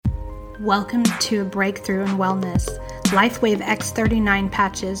Welcome to a breakthrough in wellness. LifeWave X39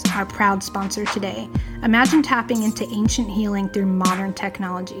 patches are proud sponsor today. Imagine tapping into ancient healing through modern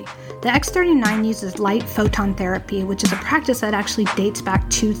technology. The X39 uses light photon therapy, which is a practice that actually dates back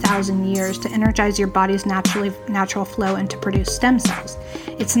 2,000 years to energize your body's natural flow and to produce stem cells.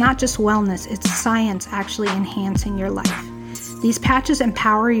 It's not just wellness, it's science actually enhancing your life. These patches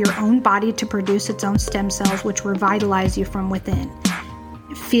empower your own body to produce its own stem cells, which revitalize you from within.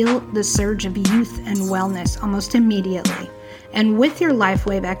 Feel the surge of youth and wellness almost immediately. And with your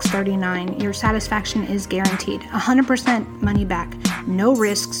LifeWave X39, your satisfaction is guaranteed. 100% money back, no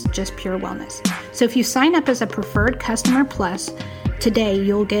risks, just pure wellness. So if you sign up as a preferred customer plus, today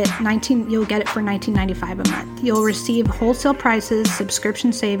you'll get it for $19.95 a month. You'll receive wholesale prices,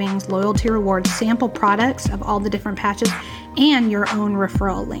 subscription savings, loyalty rewards, sample products of all the different patches, and your own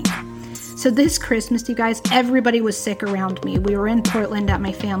referral link. So this Christmas, you guys, everybody was sick around me. We were in Portland at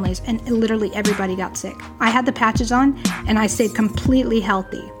my family's, and literally everybody got sick. I had the patches on, and I stayed completely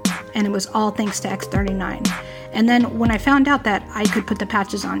healthy, and it was all thanks to X39. And then when I found out that I could put the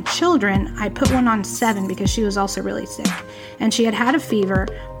patches on children, I put one on Seven because she was also really sick, and she had a fever,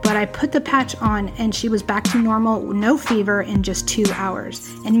 but I put the patch on, and she was back to normal, no fever, in just 2 hours.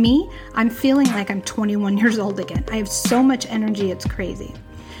 And me, I'm feeling like I'm 21 years old again. I have so much energy, it's crazy.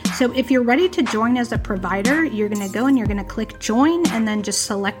 So if you're ready to join as a provider, you're going to go and you're going to click join and then just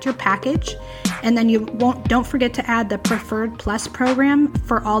select your package. And then don't forget to add the Preferred Plus program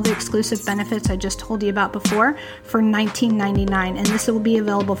for all the exclusive benefits I just told you about before for $19.99. And this will be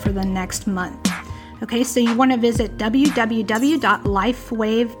available for the next month. Okay, so you want to visit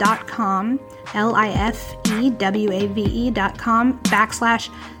www.lifewave.com,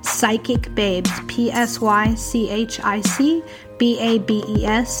 lifewave.com/Psychic Babes,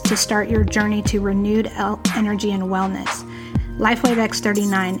 PSYCHICBABES to start your journey to renewed energy and wellness. LifeWave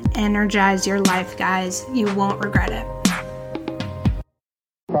X39, energize your life, guys. You won't regret it.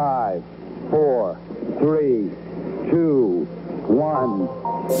 5, 4, 3, 2, 1,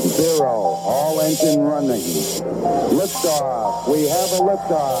 0. All engine running. Liftoff. We have a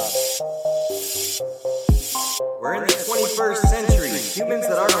liftoff. We're in the 21st century. Humans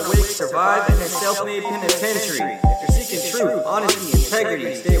that aren't awake survive in a self-made penitentiary. If you're seeking truth, honesty,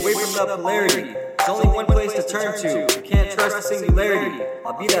 integrity, stay away from the polarity. There's only one place to turn to. You can't trust the singularity.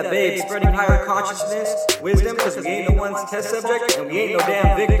 I'll be that babe spreading higher consciousness, wisdom, because we ain't no one's test subject and we ain't no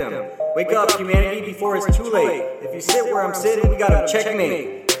damn victim. Wake up, humanity, before it's too late. If you sit where I'm sitting, we got a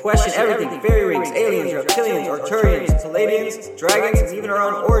checkmate. Question everything, fairy rings, aliens, reptilians, Arcturians, Palladians, dragons, and even our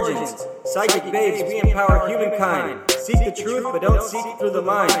own origins. Psychic babes, we empower humankind. Seek the truth, but don't seek it through the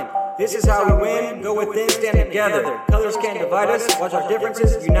mind. This is how we win, go within, stand together. Colors can't divide us, watch our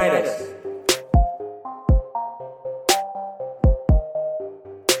differences unite us.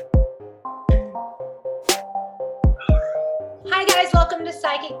 Hi guys, welcome to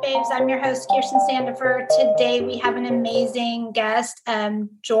Psychic Babes. I'm your host, Kirsten Sandifer. Today we have an amazing guest,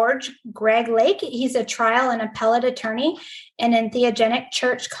 George Greg Lake. He's a trial and appellate attorney and entheogenic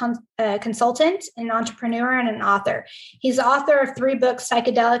church consultant, an entrepreneur, and an author. He's the author of 3 books,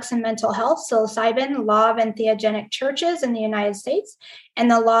 Psychedelics and Mental Health, Psilocybin, Law of Entheogenic Churches in the United States, and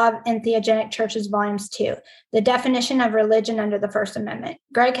the Law of Entheogenic Churches, Volumes 2, The Definition of Religion Under the First Amendment.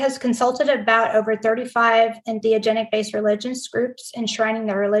 Greg has consulted about over 35 entheogenic-based religious groups enshrining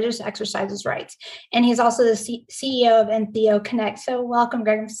their religious exercises rights. And he's also the CEO of Entheo Connect. So welcome,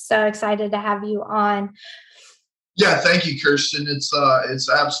 Greg. I'm so excited to have you on. Yeah, thank you, Kirsten. It's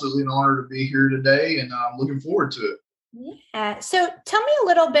absolutely an honor to be here today, and I'm looking forward to it. Yeah. So tell me a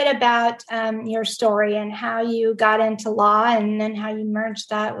little bit about your story and how you got into law and then how you merged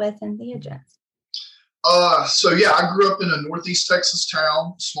that with entheogens. I grew up in a Northeast Texas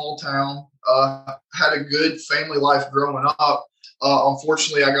town, small town, had a good family life growing up.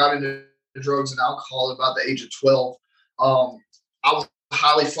 Unfortunately, I got into drugs and alcohol at about the age of 12. I was a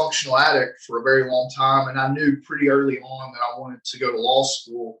highly functional addict for a very long time, and I knew pretty early on that I wanted to go to law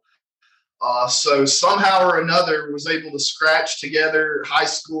school. So somehow or another was able to scratch together high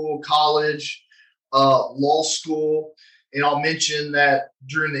school, college, law school. And I'll mention that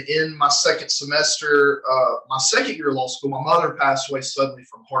during the end of my second semester, my second year of law school, my mother passed away suddenly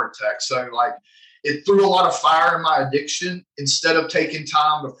from heart attack. So it threw a lot of fire in my addiction. Instead of taking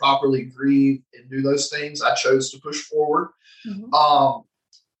time to properly grieve and do those things, I chose to push forward. Mm-hmm. Got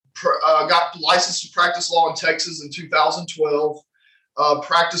licensed to practice law in Texas in 2012.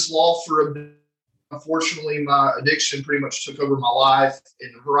 Practiced law for a bit. Unfortunately, my addiction pretty much took over my life.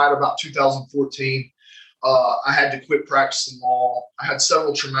 And right about 2014, I had to quit practicing law. I had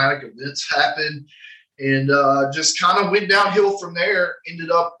several traumatic events happen. And just kind of went downhill from there. Ended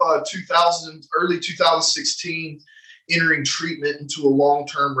up early 2016, entering treatment into a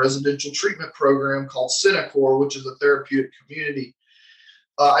long-term residential treatment program called Centacor, which is a therapeutic community.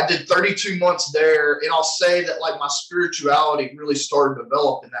 I did 32 months there, and I'll say that like my spirituality really started to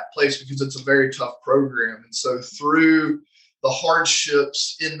develop in that place because it's a very tough program. And so through the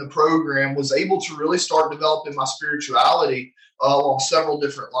hardships in the program, was able to really start developing my spirituality along several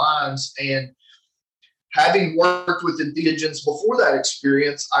different lines. And having worked with entheogens before that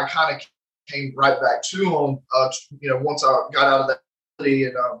experience, I kind of came right back to them, once I got out of that.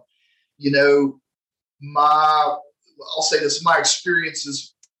 And, I'll say this, my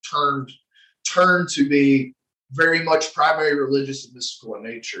experiences turned to be very much primary religious and mystical in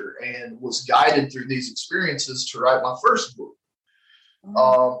nature, and was guided through these experiences to write my first book,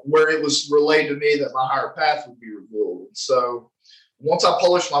 where it was relayed to me that my higher path would be revealed. And so once I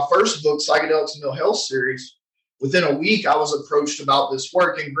published my first book, Psychedelics and Mental Health Series, within a week, I was approached about this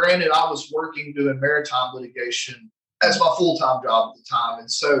work. And granted, I was working doing maritime litigation as my full-time job at the time.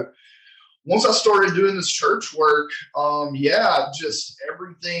 And so once I started doing this church work, just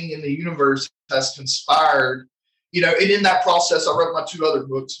everything in the universe has conspired, and in that process, I wrote my 2 other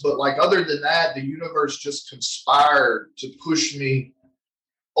books, but like other than that, the universe just conspired to push me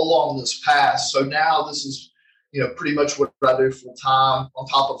along this path. So now this is, pretty much what I do full time on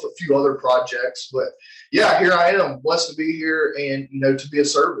top of a few other projects. But yeah, here I am, blessed to be here and, to be of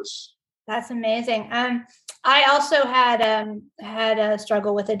service. That's amazing. I also had a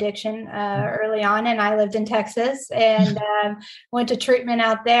struggle with addiction early on, and I lived in Texas and went to treatment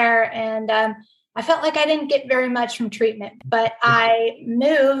out there. And I felt like I didn't get very much from treatment, but I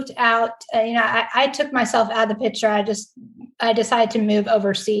moved out. I took myself out of the picture. I decided to move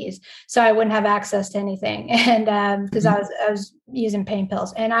overseas so I wouldn't have access to anything, and because I was using pain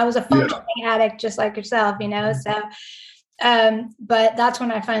pills, and I was a functioning addict just like yourself, So. But that's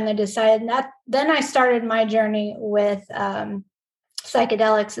when I finally decided that. Then I started my journey with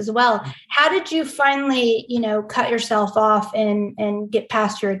psychedelics as well. How did you finally, cut yourself off and get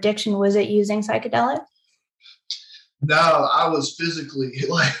past your addiction? Was it using psychedelics? No, I was physically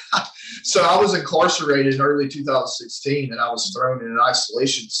so I was incarcerated in early 2016, and I was thrown in an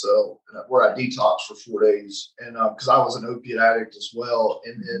isolation cell where I detoxed for 4 days. And because I was an opiate addict as well.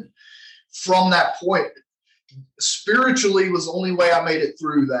 And then from that point, spiritually was the only way I made it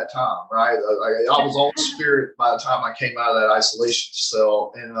through that time, right? I was all spirit by the time I came out of that isolation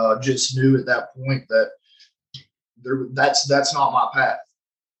cell, and just knew at that point that that's not my path.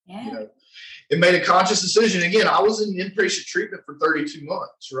 Yeah. It made a conscious decision. Again, I was in inpatient treatment for 32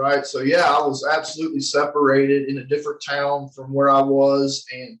 months, right? So yeah, I was absolutely separated in a different town from where I was,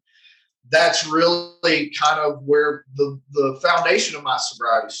 and that's really kind of where the foundation of my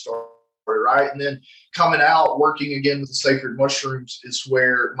sobriety started. Right. And then coming out, working again with the sacred mushrooms is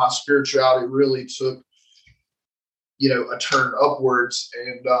where my spirituality really took, a turn upwards,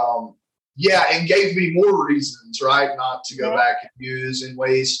 and and gave me more reasons, right, not to go back and use, in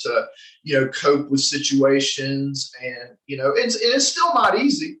ways to, cope with situations. And, it's still not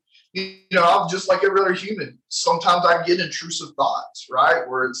easy. I'm just like every other human. Sometimes I get intrusive thoughts, right,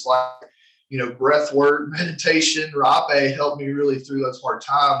 where it's like, breath work, meditation, Rape helped me really through those hard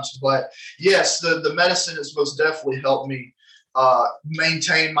times. But yes, the medicine has most definitely helped me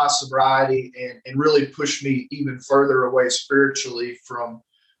maintain my sobriety and really push me even further away spiritually from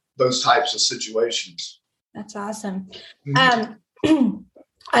those types of situations. That's awesome.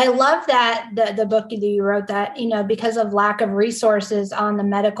 I love that the book that you wrote that, because of lack of resources on the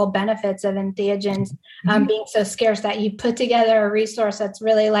medical benefits of entheogens being so scarce, that you put together a resource that's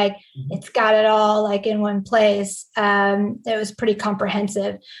really like, it's got it all like in one place. It was pretty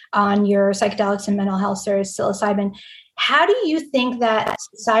comprehensive on your psychedelics and mental health series, psilocybin. How do you think that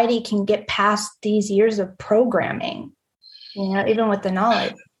society can get past these years of programming, even with the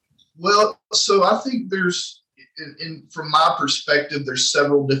knowledge? Well, so I think there's, from my perspective, there's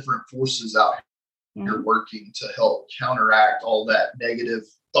several different forces out here working to help counteract all that negative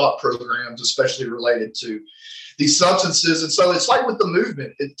thought programs, especially related to these substances. And so it's like with the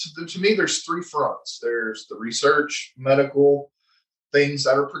movement, to me, there's 3 fronts. There's the research, medical things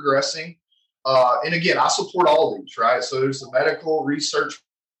that are progressing. And again, I support all of these, right? So there's the medical research.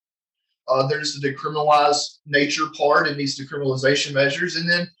 There's the decriminalized nature part and these decriminalization measures. And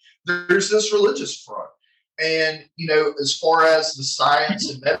then there's this religious front. And, as far as the science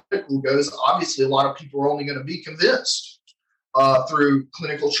and medical goes, obviously a lot of people are only going to be convinced through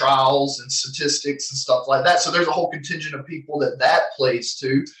clinical trials and statistics and stuff like that. So there's a whole contingent of people that plays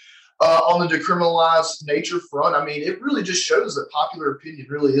to. On the decriminalized nature front, I mean, it really just shows that popular opinion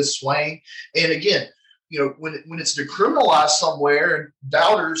really is swaying. And again, when it's decriminalized somewhere and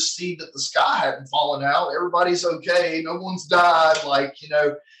doubters see that the sky hadn't fallen out, everybody's okay, no one's died,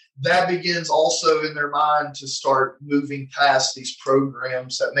 that begins also in their mind to start moving past these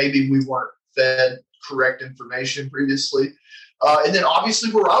programs that maybe we weren't fed correct information previously. And then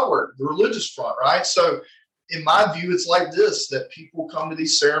obviously where I work, the religious front, right? So in my view, it's like this, that people come to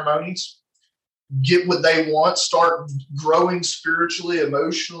these ceremonies, get what they want, start growing spiritually,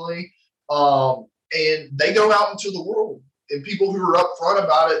 emotionally, and they go out into the world. And people who are upfront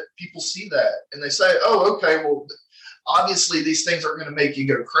about it, people see that and they say, oh, okay, well, obviously these things aren't going to make you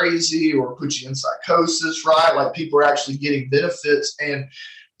go crazy or put you in psychosis, right? Like people are actually getting benefits. And,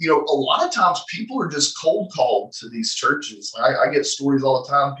 a lot of times people are just cold called to these churches. I get stories all the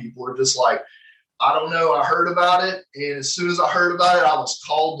time. People are just like, I don't know, I heard about it. And as soon as I heard about it, I was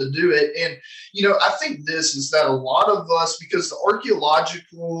called to do it. And, I think this is that a lot of us, because the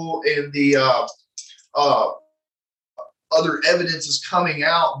archaeological and the other evidence is coming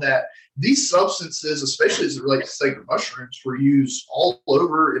out that these substances, especially as it relates to sacred mushrooms, were used all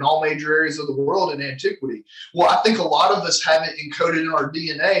over in all major areas of the world in antiquity. Well, I think a lot of us have it encoded in our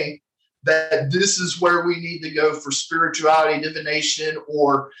DNA that this is where we need to go for spirituality, divination,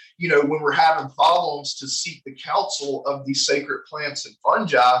 or, when we're having problems, to seek the counsel of these sacred plants and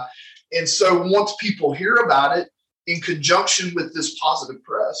fungi. And so once people hear about it in conjunction with this positive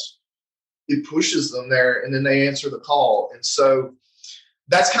press, it pushes them there, and then they answer the call. And so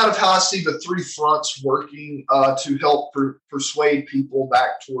that's kind of how I see the three fronts working to help persuade people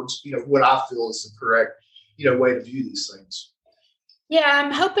back towards, what I feel is the correct, way to view these things. Yeah,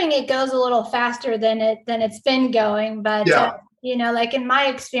 I'm hoping it goes a little faster than it's been going, but yeah. Like in my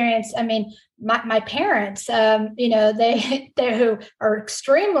experience, I mean, my parents, they who are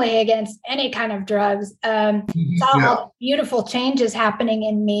extremely against any kind of drugs, saw all beautiful changes happening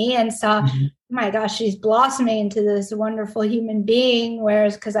in me and saw, oh my gosh, she's blossoming into this wonderful human being.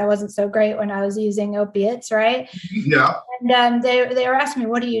 Whereas, because I wasn't so great when I was using opiates, right? Yeah. And they were asking me,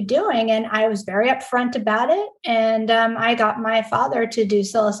 what are you doing? And I was very upfront about it. And I got my father to do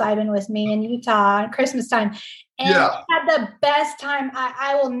psilocybin with me in Utah at Christmas time. And I had the best time.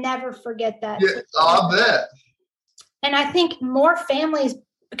 I will never forget that. Yeah, I bet. And I think more families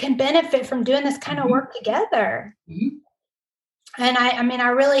can benefit from doing this kind of work together. Mm-hmm. And I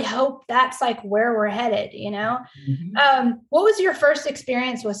really hope that's like where we're headed, What was your first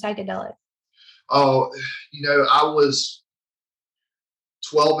experience with psychedelics? Oh, I was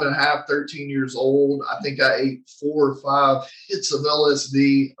 12 and a half, 13 years old. I think I ate 4 or 5 hits of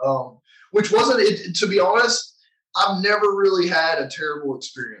LSD, which wasn't it, to be honest. I've never really had a terrible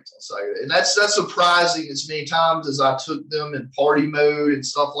experience on psychedelics. And that's surprising as many times as I took them in party mode and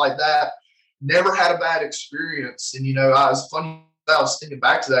stuff like that. Never had a bad experience. And, I was thinking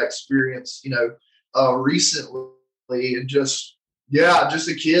back to that experience, recently, and just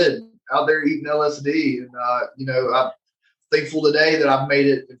a kid out there eating LSD. And, I'm thankful today that I've made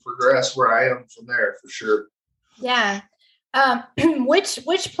it and progressed where I am from there for sure. Yeah.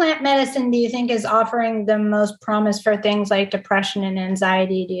 Which plant medicine do you think is offering the most promise for things like depression and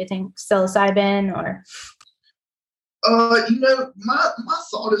anxiety? Do you think psilocybin or? My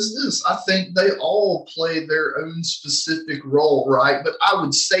thought is this. I think they all play their own specific role, right? But I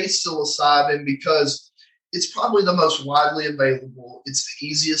would say psilocybin because it's probably the most widely available. It's the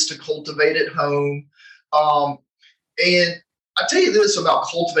easiest to cultivate at home. And I tell you this about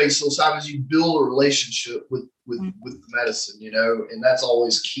cultivating psilocybin is you build a relationship with the medicine, and that's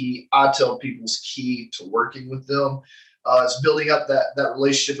always key. I tell people it's key to working with them. It's building up that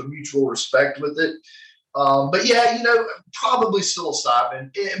relationship of mutual respect with it. But probably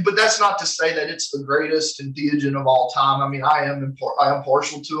psilocybin. But that's not to say that it's the greatest entheogen of all time. I mean, I am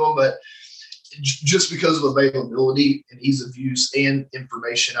partial to them, but just because of availability and ease of use and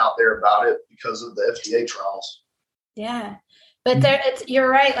information out there about it because of the FDA trials. Yeah. But you're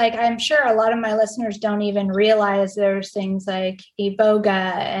right. Like, I'm sure a lot of my listeners don't even realize there's things like Iboga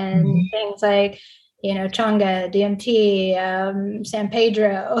and things like, Changa, DMT, San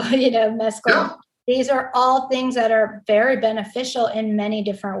Pedro, mescaline. Yeah. These are all things that are very beneficial in many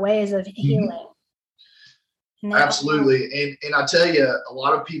different ways of healing. Absolutely. And I tell you, a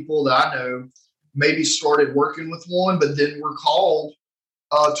lot of people that I know maybe started working with one, but then were called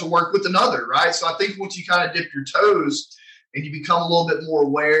to work with another, right? So I think once you kind of dip your toes and you become a little bit more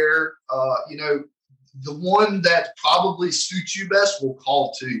aware, the one that probably suits you best will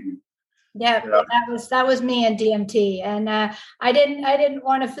call to you. Yeah, that was me and DMT, and I didn't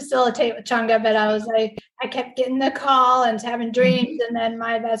want to facilitate with Changa, but I kept getting the call and having dreams, and then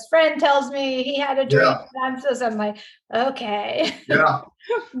my best friend tells me he had a dream. Yeah. And I'm like, okay. Yeah,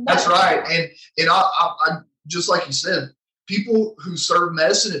 that's right. And I just like you said, people who serve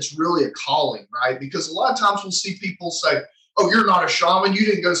medicine, it's really a calling, right? Because a lot of times we'll see people say, "Oh, you're not a shaman. You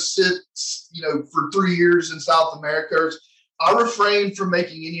didn't go sit, for 3 years in South America." I refrain from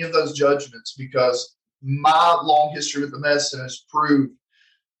making any of those judgments because my long history with the medicine has proved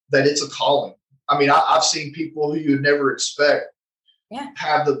that it's a calling. I mean, I've seen people who you would never expect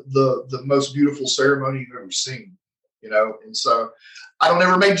have the most beautiful ceremony you've ever seen, and so I don't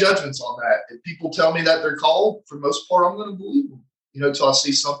ever make judgments on that. If people tell me that they're called, for the most part, I'm going to believe them, until I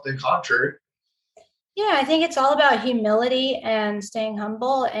see something contrary. Yeah, I think it's all about humility and staying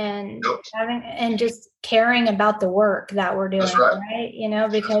humble and having and just caring about the work that we're doing,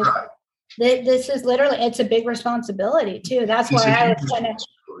 right? Because this is literally, it's a big responsibility too. That's why I was kind of,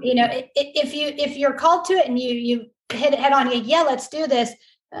 if you're called to it and you hit it head on, let's do this.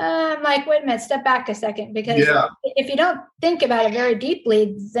 I'm like, wait a minute, step back a second, because if you don't think about it very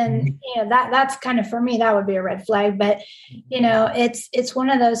deeply, then that's kind of, for me, that would be a red flag. But it's one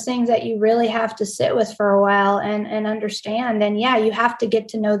of those things that you really have to sit with for a while and understand. And you have to get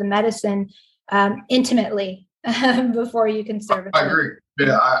to know the medicine intimately before you can serve it. I agree.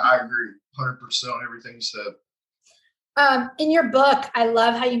 Yeah, I agree 100% on everything you said. In your book, I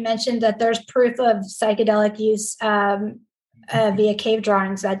love how you mentioned that there's proof of psychedelic use via cave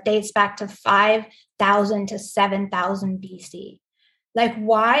drawings that dates back to 5,000 to 7,000 BC. Like,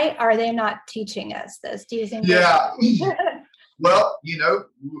 why are they not teaching us this? Do you think? Yeah. Well,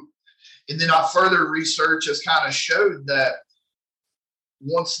 and then our further research has kind of showed that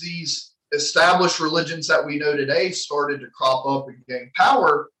once these established religions that we know today started to crop up and gain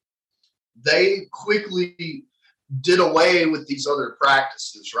power, they quickly did away with these other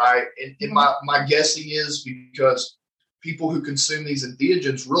practices, right? And my guessing is because people who consume these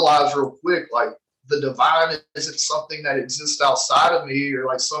entheogens realize real quick, like, the divine isn't something that exists outside of me or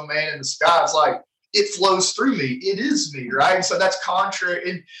like some man in the sky. It's like, it flows through me. It is me, right? So that's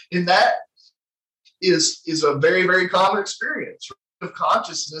contrary. And that is a very, very common experience of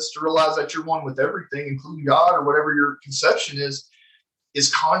consciousness, to realize that you're one with everything, including God or whatever your conception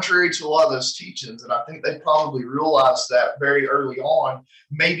is contrary to a lot of those teachings. And I think they probably realized that very early on,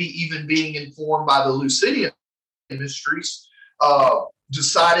 maybe even being informed by the Lucidian mysteries,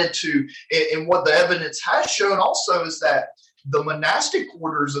 decided to, and what the evidence has shown also is that the monastic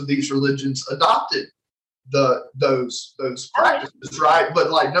orders of these religions adopted those practices, right?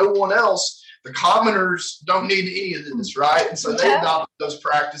 But like no one else, the commoners don't need any of this, right? And so they adopted those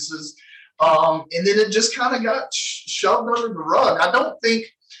practices. And then it just kind of got shoved under the rug. I don't think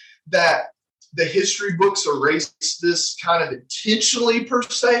that the history books erased this kind of intentionally per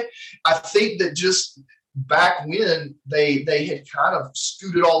se. I think that just back when they had kind of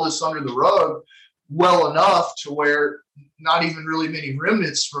scooted all this under the rug well enough to where not even really many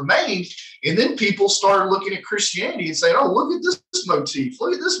remnants remained. And then people started looking at Christianity and saying, oh, look at this motif.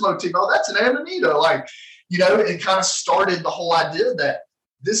 Look at this motif. Oh, that's an Amanita. Like, and kind of started the whole idea that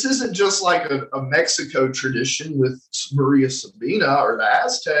this isn't just like a Mexico tradition with Maria Sabina or the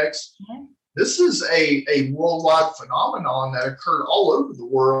Aztecs. Mm-hmm. This is a worldwide phenomenon that occurred all over the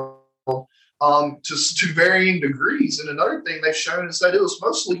world, to varying degrees. And another thing they've shown is that it was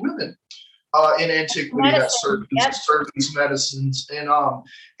mostly women in antiquity that served these medicines. And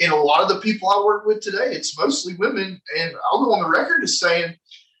a lot of the people I work with today, it's mostly women. And I'll go on the record as saying,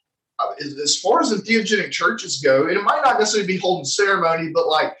 as far as entheogenic churches go, and it might not necessarily be holding ceremony, but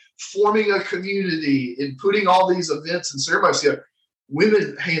like forming a community and putting all these events and ceremonies together,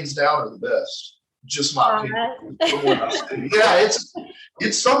 women hands down are the best. Just my opinion. Yeah,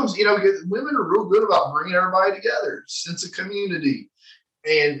 it's some, women are real good about bringing everybody together, sense of community,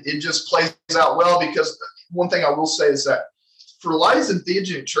 and it just plays out well. Because one thing I will say is that for a lot of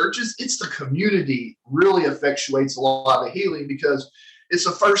entheogenic churches, it's the community really effectuates a lot of the healing, because it's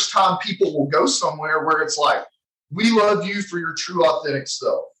the first time people will go somewhere where it's like, we love you for your true, authentic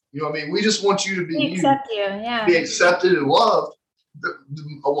self. You know what I mean? We just want you to be be accepted and loved.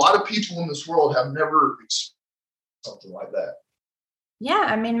 A lot of people in this world have never experienced something like that. Yeah,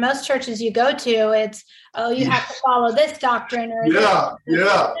 I mean, most churches you go to, it's, you have to follow this doctrine or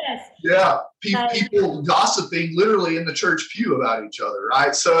people gossiping literally in the church pew about each other,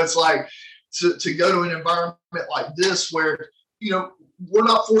 right? So it's like to go to an environment like this where, we're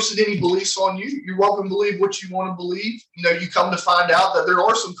not forcing any beliefs on you. You're welcome to believe what you want to believe. You come to find out that there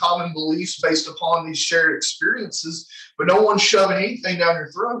are some common beliefs based upon these shared experiences, but no one's shoving anything down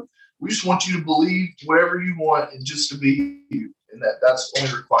your throat. We just want you to believe whatever you want and just to be you. And that's the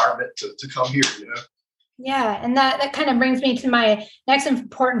only requirement to come here, Yeah, and that kind of brings me to my next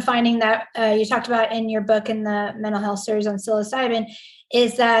important finding that you talked about in your book in the mental health series on psilocybin,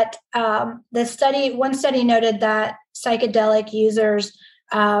 is that one study noted that psychedelic users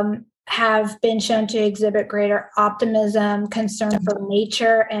have been shown to exhibit greater optimism, concern for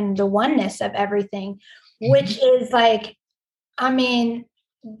nature, and the oneness of everything, which is like, I mean,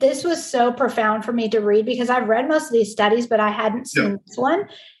 this was so profound for me to read because I've read most of these studies, but I hadn't seen this one.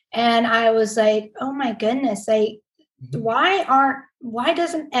 And I was like, oh my goodness, why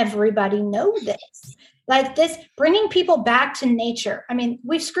doesn't everybody know this? Like this, bringing people back to nature. I mean,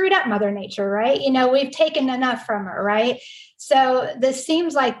 we've screwed up Mother Nature, right? We've taken enough from her, right? So this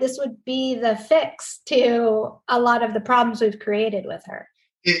seems like this would be the fix to a lot of the problems we've created with her.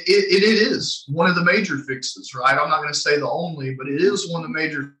 It is one of the major fixes, right? I'm not going to say the only, but it is one of the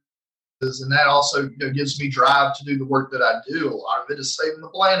major fixes. And that also gives me drive to do the work that I do. A lot of it is saving the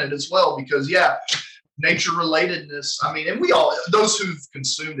planet as well, because nature relatedness. I mean, and we all, those who've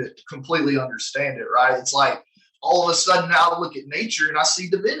consumed it completely understand it, right? It's like all of a sudden now I look at nature and I see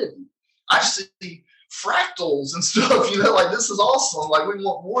divinity. I see fractals and stuff, like this is awesome. Like we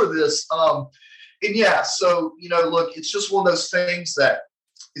want more of this. So, look, it's just one of those things that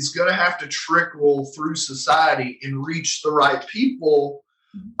is going to have to trickle through society and reach the right people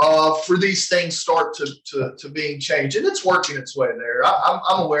for these things start to being changed. And it's working its way there.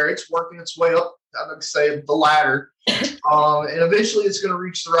 I'm aware it's working its way up, I'm going to say the ladder. And eventually it's going to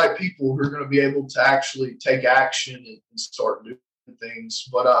reach the right people who are going to be able to actually take action and start doing things.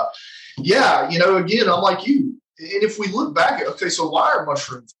 But again, I'm like you. And if we look back at, so why are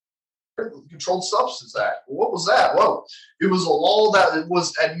mushrooms? Controlled Substances Act. What was that? Well, it was a law that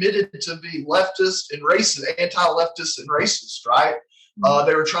was admitted to be leftist and racist, anti-leftist and racist, right?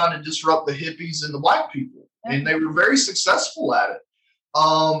 They were trying to disrupt the hippies and the black people, and they were very successful at it.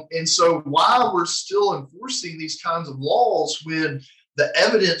 And so why we're still enforcing these kinds of laws when the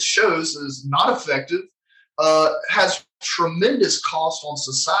evidence shows it is not effective, has tremendous cost on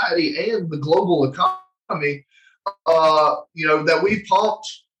society and the global economy, that we've pumped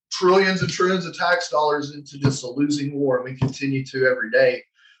trillions and trillions of tax dollars into just a losing war, and we continue to every day.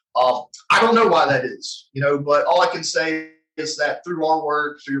 I don't know why that is, but all I can say is that through our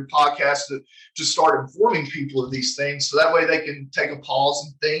work, through your podcast, to just start informing people of these things, so that way they can take a pause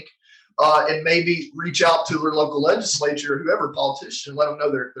and think, and maybe reach out to their local legislature or whoever politician, and let them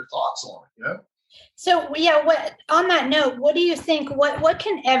know their thoughts on it. So on that note, what do you think? What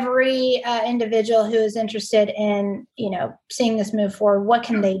can every individual who is interested in seeing this move forward? What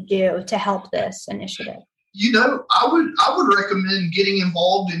can they do to help this initiative? I would recommend getting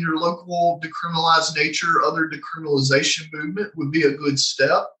involved in your local decriminalized nature, other decriminalization movement would be a good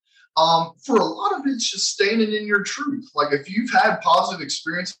step. For a lot of it, it's just standing in your truth. Like if you've had positive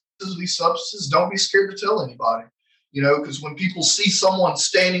experiences with these substances, don't be scared to tell anybody. Because when people see someone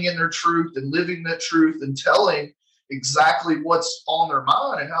standing in their truth and living that truth and telling exactly what's on their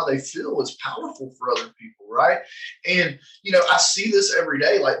mind and how they feel is powerful for other people, right? And, I see this every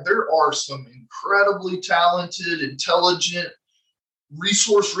day. Like there are some incredibly talented, intelligent,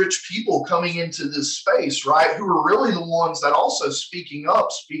 resource-rich people coming into this space, right? Who are really the ones that also speaking up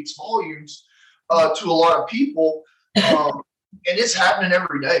speaks volumes to a lot of people. And it's happening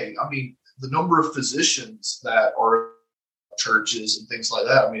every day. I mean, the number of physicians that are churches and things like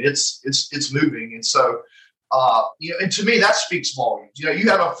that. I mean, it's moving. And so, and to me, that speaks volumes. You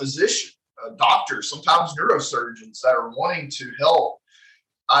have a physician, a doctor, sometimes neurosurgeons that are wanting to help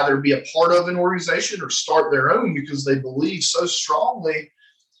either be a part of an organization or start their own because they believe so strongly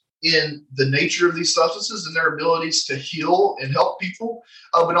in the nature of these substances and their abilities to heal and help people.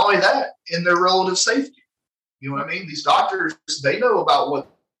 But not only that, in their relative safety. You know what I mean? These doctors, they know about what's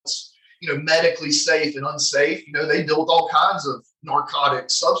medically safe and unsafe. They deal with all kinds of narcotic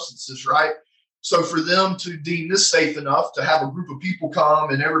substances, right? So for them to deem this safe enough to have a group of people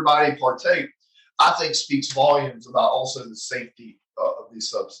come and everybody partake, I think speaks volumes about also the safety of these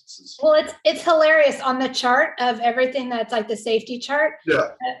substances. Well, it's hilarious on the chart of everything that's like the safety chart. Yeah.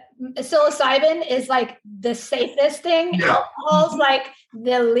 Psilocybin is like the safest thing. Yeah. Alcohol's like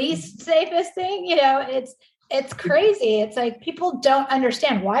the least safest thing. It's crazy. It's like people don't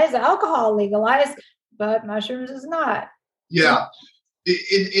understand, why is alcohol legalized, but mushrooms is not. Yeah.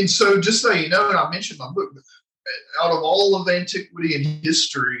 And so just so you know, and I mentioned my book, out of all of antiquity and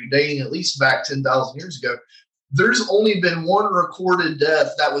history, dating at least back 10,000 years ago, there's only been one recorded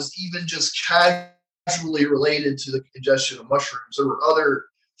death that was even just casually related to the ingestion of mushrooms. There were other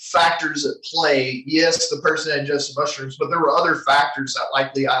factors at play. Yes, the person had ingested mushrooms, but there were other factors that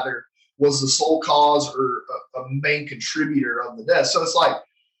likely either was the sole cause or a main contributor of the death. So it's like,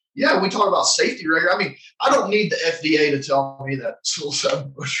 yeah, we talk about safety regularly. I mean, I don't need the FDA to tell me that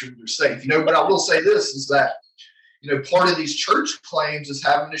psilocybin mushrooms are safe, but I will say this is that, part of these church claims is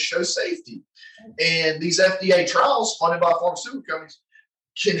having to show safety. And these FDA trials funded by pharmaceutical companies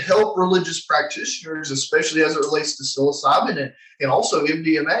can help religious practitioners, especially as it relates to psilocybin and also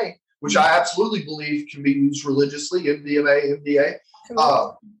MDMA, which I absolutely believe can be used religiously, MDMA, MDA.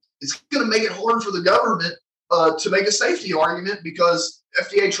 It's going to make it hard for the government to make a safety argument because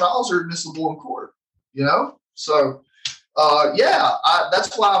FDA trials are admissible in court, So,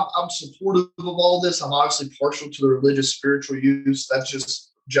 that's why I'm supportive of all this. I'm obviously partial to the religious spiritual use. That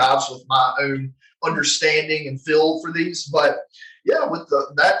just jives with my own understanding and feel for these. But yeah, with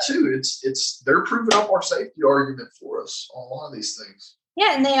that too, they're proving up our safety argument for us on a lot of these things.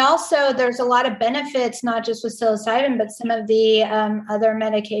 Yeah, and there's a lot of benefits, not just with psilocybin, but some of the other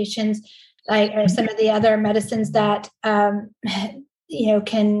medications, or some of the other medicines that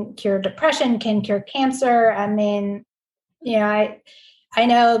can cure depression, can cure cancer. I mean, I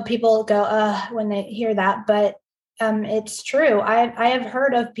know people go when they hear that, but it's true. I have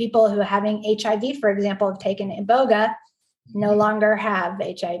heard of people who having HIV, for example, have taken Iboga, no longer have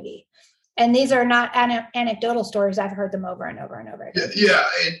HIV. And these are not anecdotal stories. I've heard them over and over and over again. Yeah.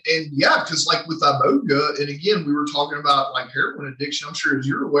 And because like with Iboga, and again, we were talking about like heroin addiction. I'm sure as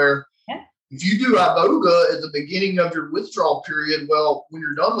you're aware, if you do Iboga at the beginning of your withdrawal period, well, when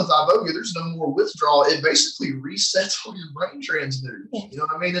you're done with Iboga, there's no more withdrawal. It basically resets all your brain transmitters. Yeah. You know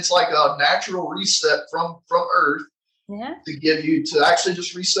what I mean? It's like a natural reset from Earth to give you to actually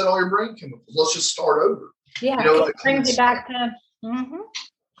just reset all your brain chemicals. Let's just start over. Yeah, it brings you back to,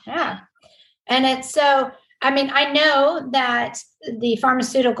 yeah. And it's so, I mean, I know that the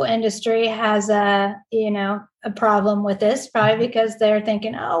pharmaceutical industry has a problem with this, probably because they're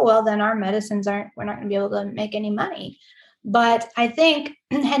thinking, oh, well, then our medicines we're not going to be able to make any money. But I think,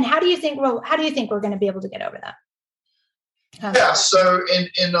 and how do you think we're going to be able to get over that? Yeah. So,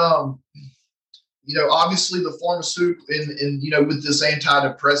 obviously the pharmaceutical and with this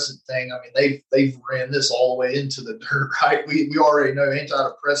antidepressant thing, I mean, they've ran this all the way into the dirt, right? We already know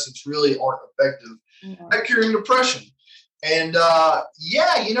antidepressants really aren't effective at curing depression. And I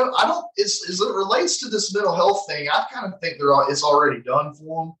don't, as it relates to this mental health thing, I kind of think it's already done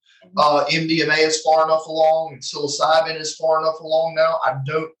for them. MDMA is far enough along and psilocybin is far enough along now. I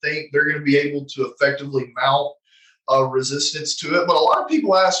don't think they're going to be able to effectively mount resistance to it. But a lot of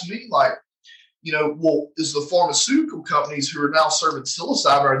people ask me, like, is the pharmaceutical companies who are now serving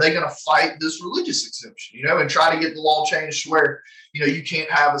psilocybin, are they going to fight this religious exemption, and try to get the law changed to where, you can't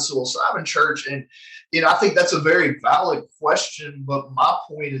have a psilocybin church? And, I think that's a very valid question. But my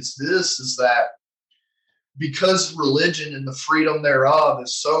point is that because religion and the freedom thereof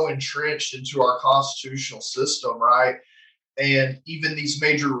is so entrenched into our constitutional system, right? And even these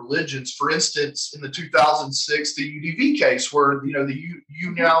major religions, for instance, in the 2006, the UDV case where, the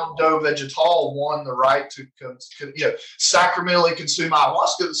União do Vegetal won the right to, sacramentally consume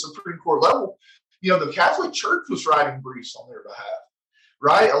ayahuasca at the Supreme Court level, the Catholic Church was writing briefs on their behalf,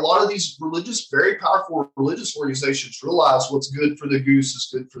 right? A lot of these very powerful religious organizations realize what's good for the goose is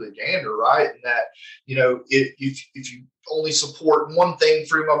good for the gander, right? And that, if you only support one thing,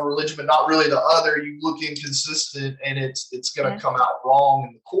 freedom of religion, but not really the other, you look inconsistent and it's going to come out wrong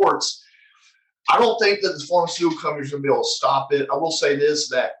in the courts. I don't think that the pharmaceutical companies are going to be able to stop it. I will say this,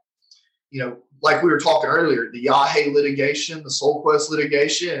 that, like we were talking earlier, the Yahe litigation, the SoulQuest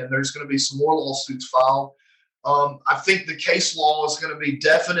litigation, and there's going to be some more lawsuits filed. I think the case law is going to be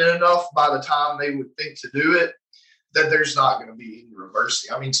definite enough by the time they would think to do it that there's not going to be any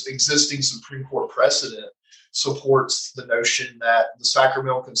reversing. I mean, existing Supreme Court precedent supports the notion that the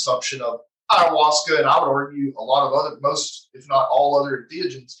sacramental consumption of ayahuasca, and I would argue a lot of most, if not all other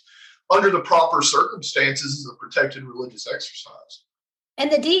entheogens, under the proper circumstances is a protected religious exercise.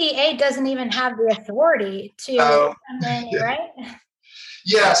 And the DEA doesn't even have the authority to right?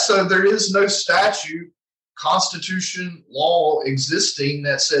 Yeah, so there is no statute, constitution, law existing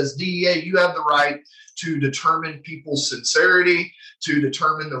that says, DEA, you have the right to determine people's sincerity, to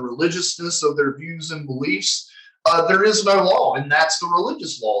determine the religiousness of their views and beliefs. There is no law, and that's the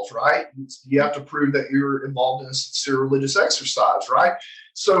religious laws, right? You have to prove that you're involved in a sincere religious exercise, right?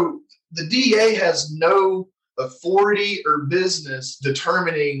 So the DEA has no authority or business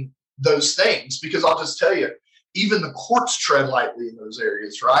determining those things, because I'll just tell you, even the courts tread lightly in those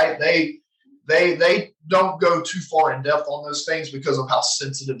areas, right? They don't go too far in depth on those things because of how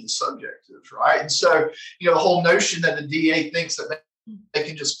sensitive the subject is, right? And so, the whole notion that the DEA thinks that they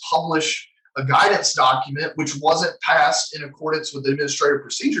can just publish a guidance document, which wasn't passed in accordance with the Administrative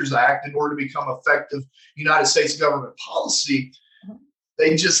Procedures Act in order to become effective United States government policy.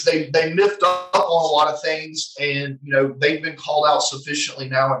 They miffed up on a lot of things, and they've been called out sufficiently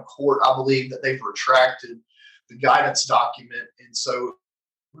now in court. I believe that they've retracted the guidance document, and so it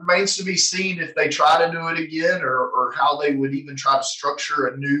remains to be seen if they try to do it again, or how they would even try to structure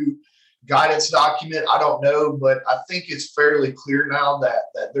a new guidance document. I don't know, but I think it's fairly clear now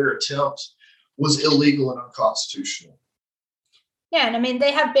that their attempt was illegal and unconstitutional. Yeah, and I mean,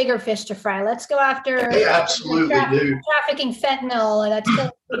 they have bigger fish to fry. Let's go after they absolutely do. Trafficking fentanyl that's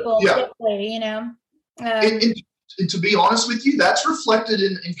killing people quickly, And to be honest with you, that's reflected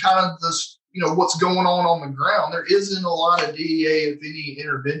in kind of this, what's going on the ground. There isn't a lot of DEA, if any,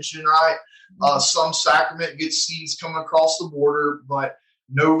 intervention, right? Some sacrament gets seeds coming across the border, but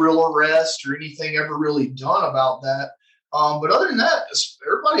no real arrest or anything ever really done about that. But other than that,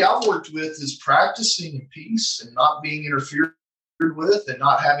 everybody I've worked with is practicing in peace and not being interfered with and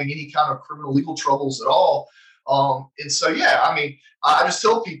not having any kind of criminal legal troubles at all. And so, I mean, I just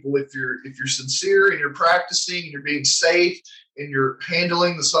tell people, if you're sincere and you're practicing and you're being safe and you're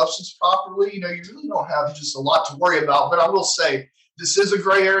handling the substance properly, you really don't have just a lot to worry about. But I will say, this is a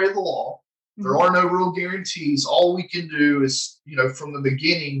gray area of the law. There are no real guarantees. All we can do is, from the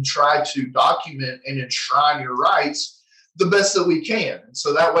beginning, try to document and enshrine your rights the best that we can. And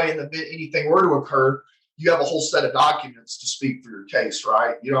so that way, in the event anything were to occur, you have a whole set of documents to speak for your case,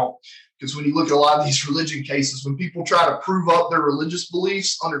 right? Because when you look at a lot of these religion cases, when people try to prove up their religious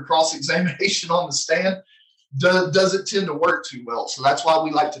beliefs under cross-examination on the stand, doesn't tend to work too well. So that's why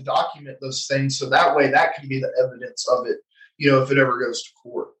we like to document those things. So that way that can be the evidence of it, if it ever goes to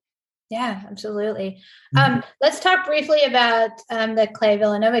court. Yeah, absolutely. Let's talk briefly about the Clay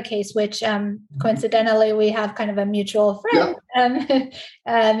Villanova case, which coincidentally we have kind of a mutual friend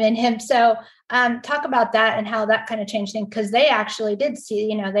in him. So talk about that and how that kind of changed things, because they actually did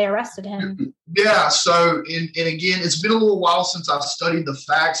see, they arrested him. Yeah. So, and again, it's been a little while since I've studied the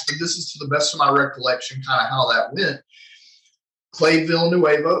facts, but this is to the best of my recollection, kind of how that went. Clay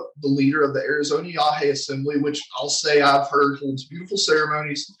Villanueva, the leader of the Arizona Yahweh Assembly, which I'll say I've heard holds beautiful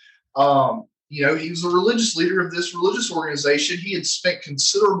ceremonies. He was a religious leader of this religious organization. He had spent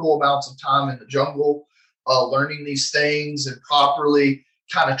considerable amounts of time in the jungle, learning these things and properly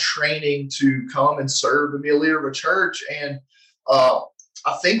kind of training to come and serve and be a leader of a church. And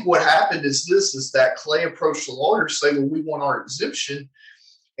I think what happened is that Clay approached the lawyer to say, well, we want our exemption.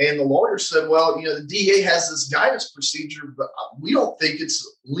 And the lawyer said, well, the DA has this guidance procedure, but we don't think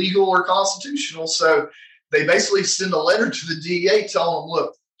it's legal or constitutional. So they basically send a letter to the DA telling them,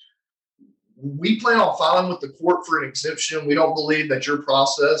 look, we plan on filing with the court for an exemption. We don't believe that your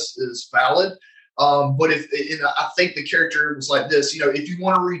process is valid. But I think the character was like this, if you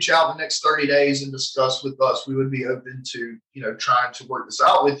want to reach out the next 30 days and discuss with us, we would be open to, trying to work this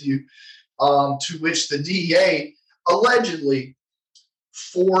out with you. To which the DEA allegedly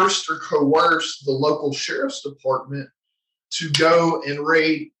forced or coerced the local sheriff's department to go and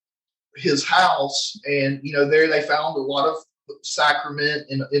raid his house. And, there they found a lot of sacrament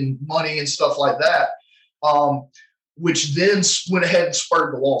and money and stuff like that, which then went ahead and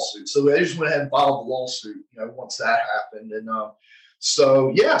spurred the lawsuit. So they just went ahead and filed the lawsuit, once that happened. And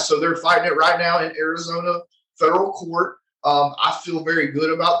so they're fighting it right now in Arizona federal court. I feel very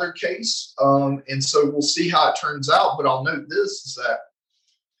good about their case. And so we'll see how it turns out. But I'll note this is that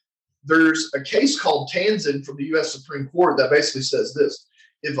there's a case called Tanzin from the U.S. Supreme Court that basically says this: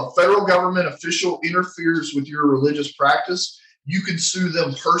 if a federal government official interferes with your religious practice, you can sue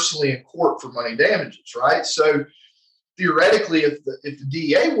them personally in court for money damages, right? So theoretically, if the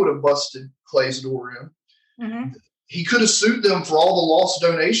DA would have busted Clay's door in, he could have sued them for all the lost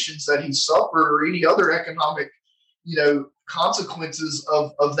donations that he suffered or any other economic, consequences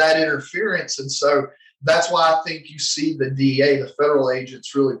of that interference. And so that's why I think you see the DA, the federal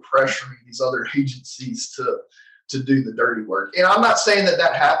agents, really pressuring these other agencies to do the dirty work. And I'm not saying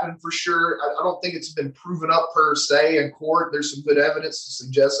that happened for sure. I don't think it's been proven up per se in court. There's some good evidence to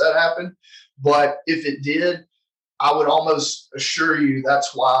suggest that happened. But if it did, I would almost assure you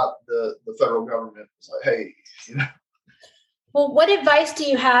that's why the federal government was like, hey, Well, what advice do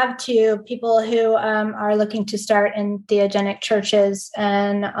you have to people who are looking to start in theogenic churches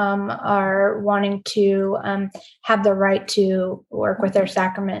and are wanting to have the right to work with their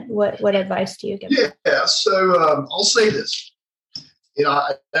sacrament? What advice do you give them? Yeah, so I'll say this.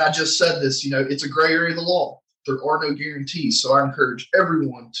 I just said this, it's a gray area of the law. There are no guarantees. So I encourage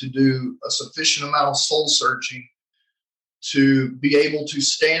everyone to do a sufficient amount of soul searching to be able to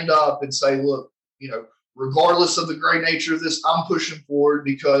stand up and say, look, regardless of the gray nature of this, I'm pushing forward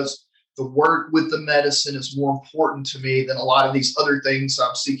because the work with the medicine is more important to me than a lot of these other things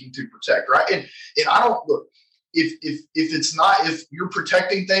I'm seeking to protect, right? And I don't look, if it's not, if you're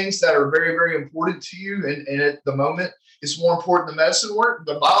protecting things that are very, very important to you, and at the moment it's more important than medicine work,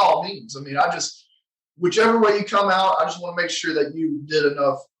 but by all means, I mean, whichever way you come out, I just want to make sure that you did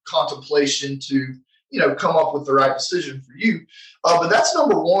enough contemplation to, come up with the right decision for you. But that's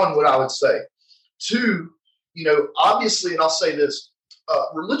number one, what I would say. Two, obviously, and I'll say this,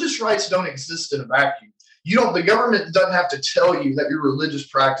 religious rights don't exist in a vacuum. The government doesn't have to tell you that your religious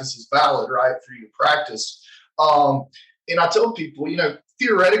practice is valid, right, for you to practice. And I tell people,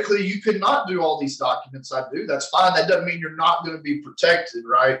 theoretically, you could not do all these documents I do. That's fine. That doesn't mean you're not going to be protected,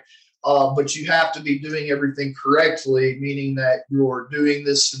 right? But you have to be doing everything correctly, meaning that you're doing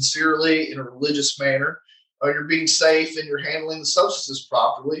this sincerely in a religious manner. You're being safe and you're handling the substances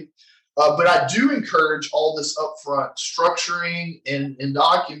properly. But I do encourage all this upfront structuring and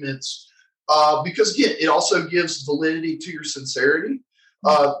documents because, again, it also gives validity to your sincerity.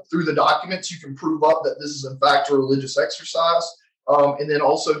 Through the documents, you can prove up that this is, in fact, a religious exercise. And then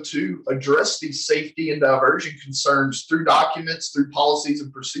also to address these safety and diversion concerns through documents, through policies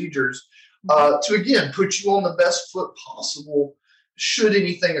and procedures, to, again, put you on the best foot possible should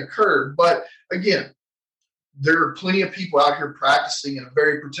anything occur. But, again, there are plenty of people out here practicing in a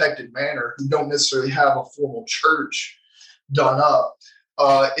very protected manner who don't necessarily have a formal church done up.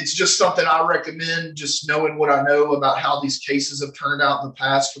 It's just something I recommend, just knowing what I know about how these cases have turned out in the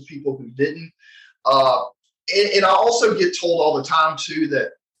past for people who didn't. And I also get told all the time, too,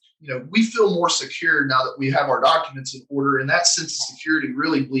 that, we feel more secure now that we have our documents in order. And that sense of security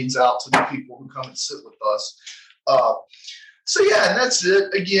really bleeds out to the people who come and sit with us. So, yeah, and that's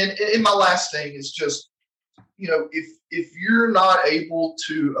it. Again, and my last thing is just, if you're not able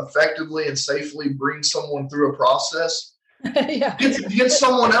to effectively and safely bring someone through a process, get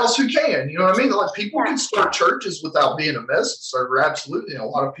someone else who can. You know what I mean? Like, people can start churches without being a message server. Absolutely. And a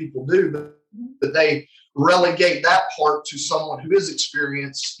lot of people do, but they relegate that part to someone who is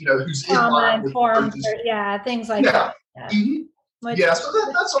experienced, who's in line with things like that. Yeah, so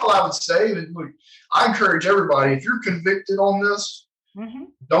that's all I would say. And look, I encourage everybody, if you're convicted on this,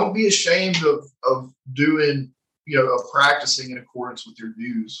 don't be ashamed of doing, of practicing in accordance with your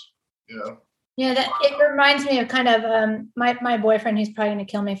views, Yeah, it reminds me of kind of my boyfriend. He's probably going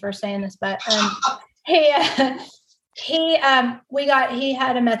to kill me for saying this, but he had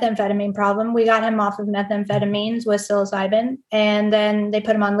a methamphetamine problem. We got him off of methamphetamines with psilocybin, and then they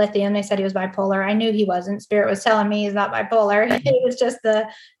put him on lithium. They said he was bipolar. I knew he wasn't. Spirit was telling me he's not bipolar. It was just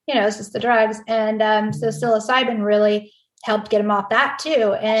it's just the drugs. And so psilocybin really helped get him off that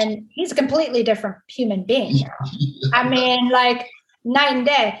too. And he's a completely different human being. I mean, like night and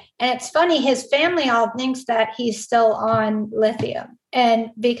day. And it's funny, his family all thinks that he's still on lithium. And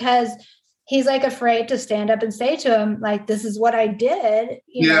because he's like afraid to stand up and say to him, like, this is what I did,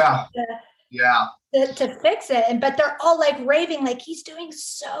 to fix it. But they're all like raving, like, he's doing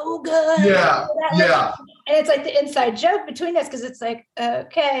so good. Yeah. And it's like the inside joke between us, because it's like,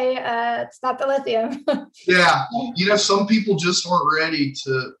 okay, it's not the lithium. Yeah. Some people just aren't ready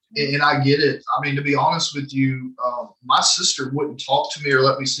to, and I get it. I mean, to be honest with you, my sister wouldn't talk to me or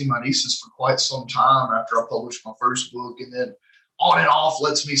let me see my nieces for quite some time after I published my first book. And then on and off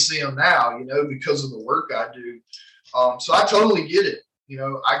lets me see them now, because of the work I do. So I totally get it.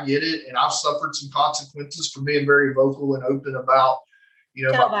 I get it. And I've suffered some consequences for being very vocal and open about,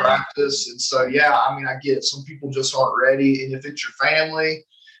 my practice. And so, yeah, I mean, I get it. Some people just aren't ready. And if it's your family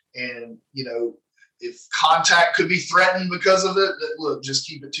and, if contact could be threatened because of it, look, just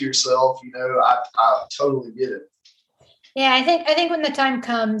keep it to yourself. I totally get it. Yeah, I think when the time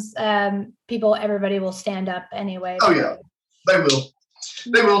comes, everybody will stand up anyway. Oh, yeah. They will.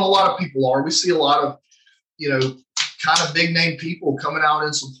 And a lot of people are. We see a lot of, kind of big name people coming out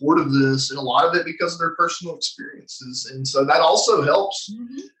in support of this, and a lot of it because of their personal experiences. And so that also helps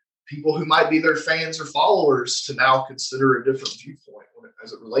people who might be their fans or followers to now consider a different viewpoint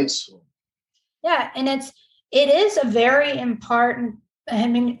as it relates to them. Yeah. And it is a very important,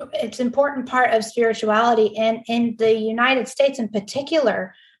 it's an important part of spirituality. And in the United States in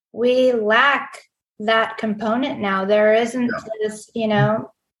particular, we lack that component now. There isn't this,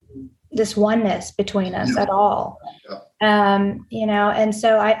 this oneness between us at all. And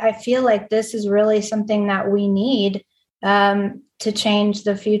so I feel like this is really something that we need to change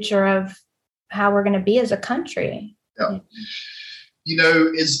the future of how we're going to be as a country. Yeah.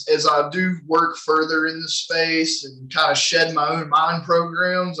 As I do work further in the space and kind of shed my own mind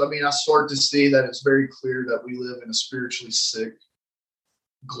programs, I start to see that it's very clear that we live in a spiritually sick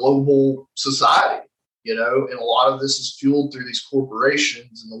global society. and a lot of this is fueled through these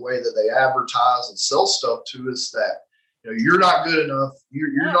corporations and the way that they advertise and sell stuff to us that, you're not good enough.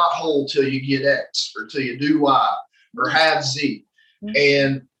 You're not whole till you get X or till you do Y or have Z.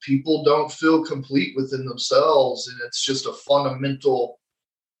 And people don't feel complete within themselves. And it's just a fundamental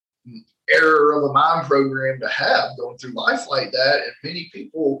error of a mind program to have going through life like that. And many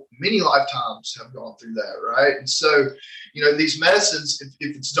people, many lifetimes have gone through that. Right. And so, these medicines,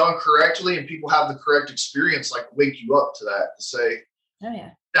 if it's done correctly and people have the correct experience, like wake you up to that, to say, oh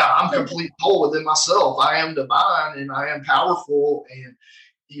yeah, I'm complete whole within myself. I am divine and I am powerful. And,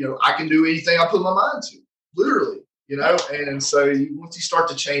 I can do anything I put my mind to, literally, and so once you start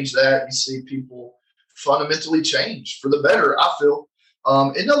to change that, you see people fundamentally change for the better, I feel.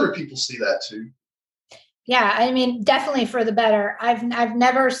 And other people see that too. Yeah, I mean, definitely for the better. I've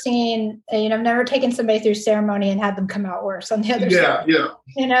never seen, I've never taken somebody through ceremony and had them come out worse on the other side. Yeah.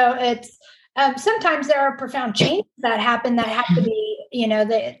 It's sometimes there are profound changes that happen that have to be,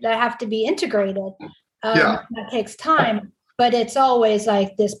 that have to be integrated. That takes time, but it's always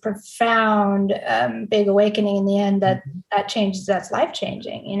like this profound, big awakening in the end that changes. That's life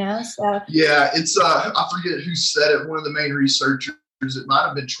changing. So yeah, it's I forget who said it. One of the main researchers. It might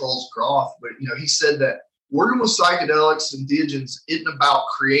have been Charles Groff, but he said that working with psychedelics and entheogens isn't about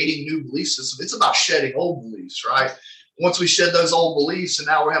creating new belief systems. It's about shedding old beliefs, right? Once we shed those old beliefs and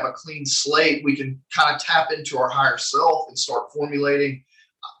now we have a clean slate, we can kind of tap into our higher self and start formulating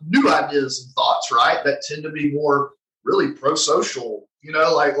new ideas and thoughts, right? That tend to be more really pro-social,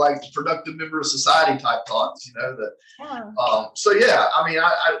 like productive member of society type thoughts, So yeah, I mean,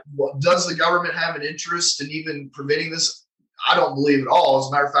 does the government have an interest in even preventing this? I don't believe at all. As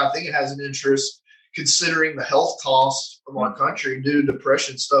a matter of fact, I think it has an interest considering the health costs of our country due to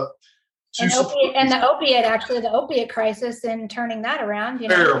depression stuff. And the opiate crisis and turning that around.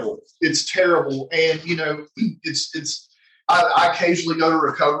 Terrible. It's terrible. And, I occasionally go to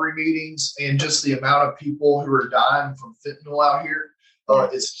recovery meetings, and just the amount of people who are dying from fentanyl out here,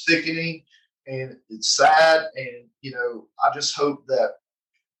 it's sickening and it's sad. And, I just hope that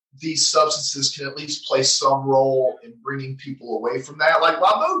these substances can at least play some role in bringing people away from that, like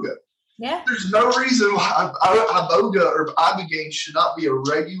Iboga. Yeah. There's no reason why Iboga or Ibogaine should not be a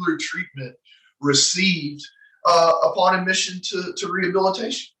regular treatment received upon admission to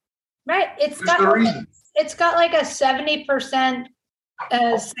rehabilitation. Right. It's got like a 70%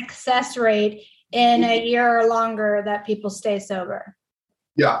 success rate in a year or longer that people stay sober.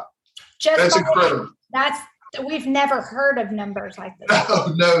 Yeah. That's incredible. We've never heard of numbers like this.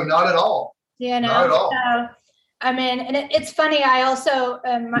 No, not at all. Not at all. So, I mean, and it's funny. I also,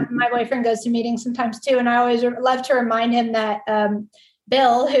 my boyfriend goes to meetings sometimes too. And I always love to remind him that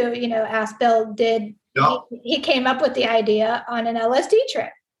Bill, who, Ask Bill did, he came up with the idea on an LSD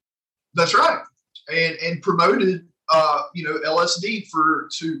trip. That's right. And promoted, LSD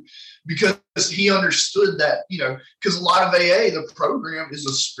because he understood that, because a lot of AA, the program is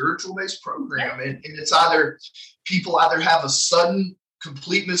a spiritual based program. And it's people either have a sudden,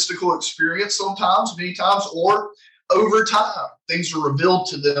 complete mystical experience many times, or over time, things are revealed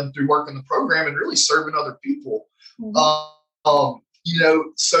to them through working the program and really serving other people. Mm-hmm. But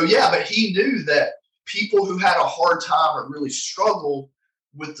he knew that people who had a hard time or really struggled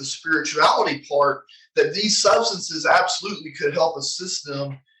with the spirituality part, that these substances absolutely could help assist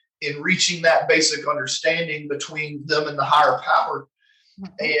them in reaching that basic understanding between them and the higher power.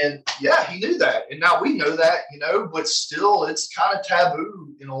 And yeah, he knew that. And now we know that, but still it's kind of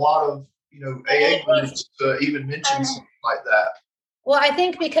taboo in a lot of, AA groups to even mention something like that. Well, I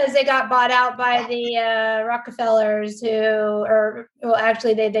think because they got bought out by the Rockefellers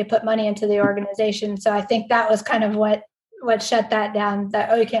they put money into the organization. So I think that was kind of what shut that down,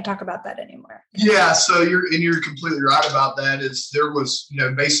 that, you can't talk about that anymore. Yeah. So you're completely right about that. Is there was,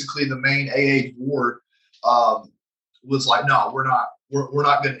 basically the main AA board was like, no, we're not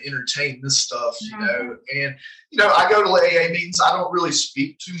going to entertain this stuff, and, I go to AA meetings. I don't really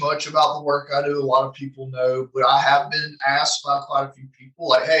speak too much about the work I do. A lot of people know, but I have been asked by quite a few people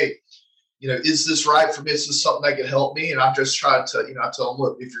like, hey, is this right for me? Is this something that could help me? And I've just tried to, I tell them,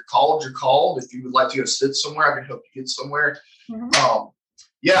 look, if you're called, you're called. If you would like to go sit somewhere, I can help you get somewhere. Mm-hmm.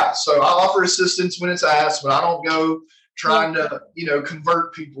 So I offer assistance when it's asked, but I don't go trying to,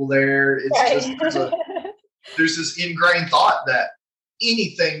 convert people there. It's just, there's this ingrained thought that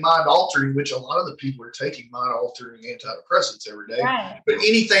anything mind altering, which a lot of the people are taking mind altering antidepressants every day, but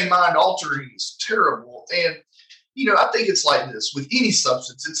anything mind altering is terrible. And, I think it's like this with any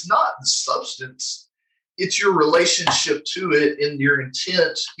substance. It's not the substance. it's your relationship to it and your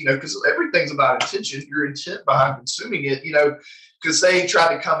intent, because everything's about intention, your intent behind consuming it, because they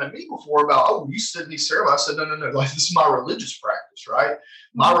tried to come at me before about, oh, you sit in these ceremonies. I said, no, like, this is my religious practice, right?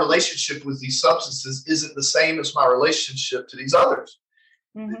 My relationship with these substances isn't the same as my relationship to these others.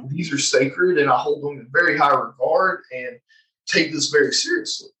 Mm-hmm. These are sacred, and I hold them in very high regard and take this very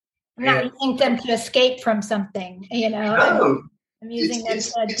seriously. I'm not using them to escape from something, No. I'm using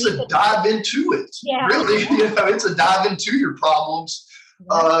it's a dive into it. Yeah. Really, it's a dive into your problems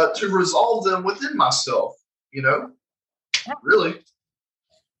to resolve them within myself, really.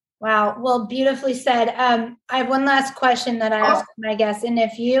 Wow. Well, beautifully said. I have one last question that I ask my guests. And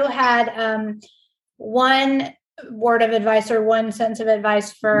if you had one word of advice or one sense of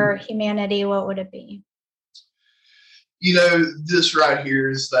advice for humanity, what would it be? This right here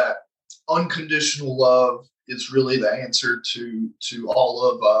is that unconditional love is really the answer to all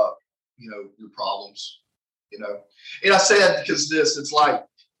of your problems. And I say that because it's like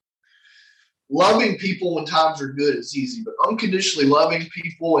loving people when times are good is easy, but unconditionally loving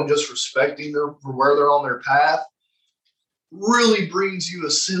people and just respecting them for where they're on their path really brings you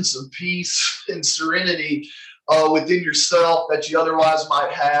a sense of peace and serenity within yourself that you otherwise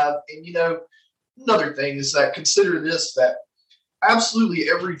might have. And another thing is that consider this, that absolutely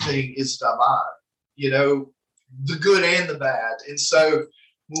everything is divine, the good and the bad. And so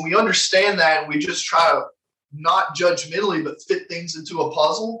when we understand that and we just try to not judgmentally, but fit things into a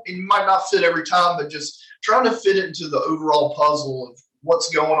puzzle, and you might not fit every time, but just trying to fit it into the overall puzzle of what's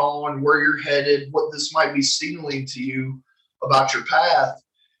going on, where you're headed, what this might be signaling to you about your path,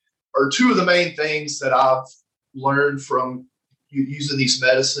 are two of the main things that I've learned from using these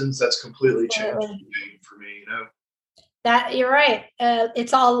medicines that's completely changed the game for me, That you're right.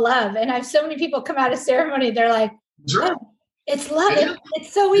 It's all love. And I have so many people come out of ceremony. They're like, oh, it's love. Yeah.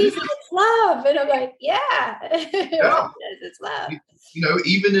 It's so easy. It's love. And I'm like, yeah. It's love.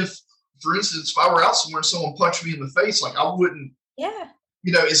 Even if, for instance, if I were out somewhere and someone punched me in the face, like I wouldn't,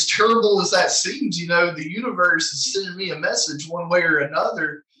 as terrible as that seems, the universe is sending me a message one way or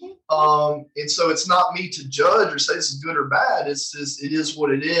another. And so it's not me to judge or say this is good or bad. It's just, it is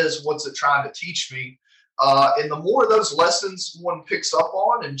what it is. What's it trying to teach me? And the more of those lessons one picks up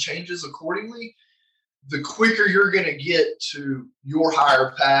on and changes accordingly, the quicker you're going to get to your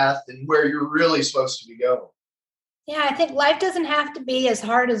higher path and where you're really supposed to be going. Yeah, I think life doesn't have to be as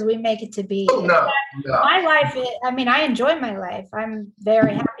hard as we make it to be. Oh, no. My life, I enjoy my life. I'm a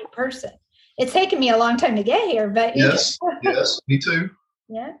very happy person. It's taken me a long time to get here, but yes, me too.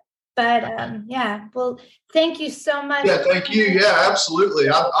 Yeah. But well, thank you so much. Yeah, thank you. Yeah, absolutely.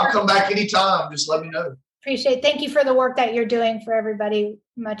 I'll come back anytime. Just let me know. Appreciate it. Thank you for the work that you're doing for everybody.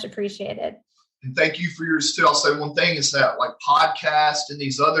 Much appreciated. And thank you for yours too. I'll say one thing is that like podcasts and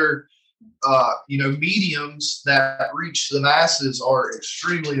these other, mediums that reach the masses are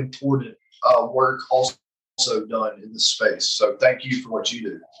extremely important work also done in this space. So thank you for what you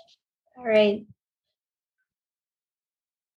do. All right.